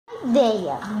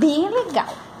ideia bem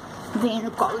legal. Vem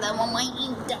no colo da mamãe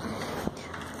então.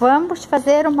 Vamos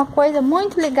fazer uma coisa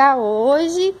muito legal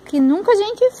hoje que nunca a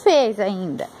gente fez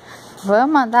ainda.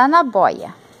 Vamos andar na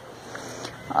boia.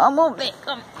 Vamos ver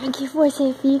como que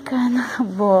você fica na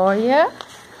boia.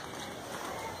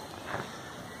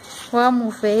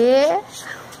 Vamos ver.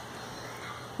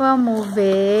 Vamos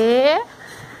ver.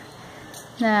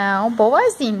 Não,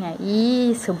 boazinha.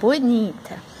 Isso,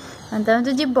 bonita.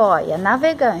 Andando de boia,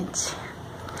 navegante.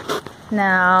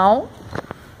 Não.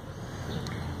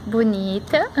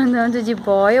 Bonita, andando de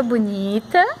boia,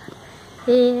 bonita.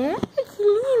 É, que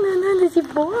linda, andando de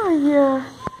boia.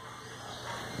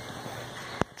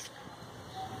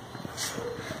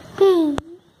 Ei,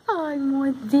 ai,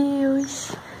 meu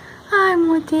Deus. Ai,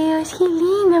 meu Deus, que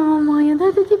linda, mamãe,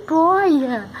 andando de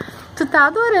boia. Tu tá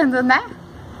adorando, né?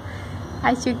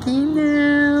 Acho que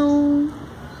não.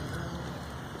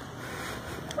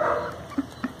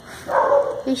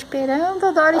 Esperando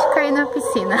a Dóris cair na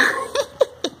piscina.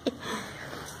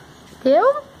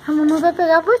 A mamãe vai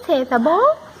pegar você, tá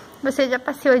bom? Você já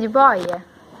passeou de boia?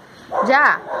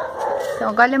 Já? Então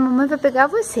agora a mamãe vai pegar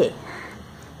você.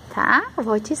 Tá? Eu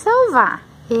vou te salvar.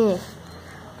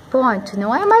 Ponto,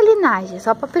 não é malinagem, é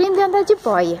só pra aprender a andar de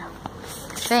boia.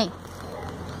 Vem.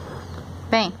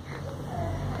 Vem.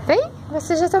 Vem,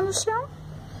 você já tá no chão.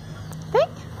 Vem,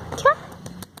 aqui ó.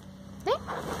 Vem.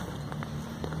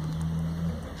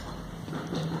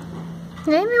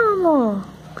 Vem, meu amor.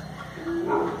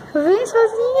 Vem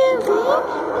sozinha,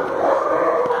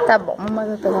 vem. Tá bom, mamãe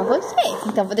vai pegar você.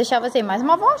 Então vou deixar você ir mais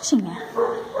uma voltinha.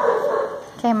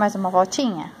 Quer ir mais uma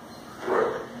voltinha?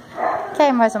 Quer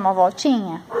ir mais uma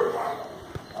voltinha?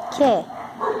 Quer?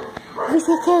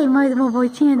 Você quer ir mais uma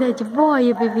voltinha andar de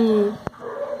boia, bebê?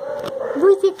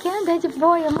 Você quer andar de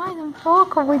boia mais um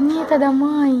pouco, bonita da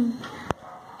mãe?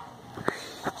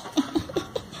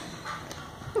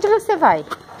 Onde você vai?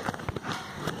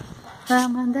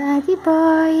 Vamos andar de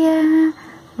boia,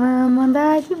 vamos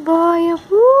andar de boia.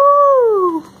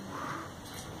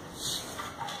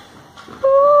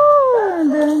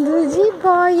 Andando de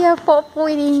boia,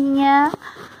 popurinha.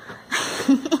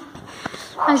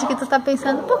 Acho que tu tá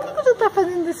pensando, por que tu tá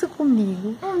fazendo isso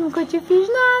comigo? Eu nunca te fiz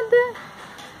nada.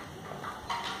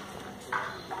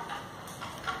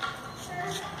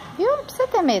 Viu? Não precisa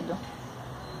ter medo.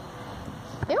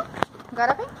 Viu?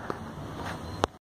 Agora vem.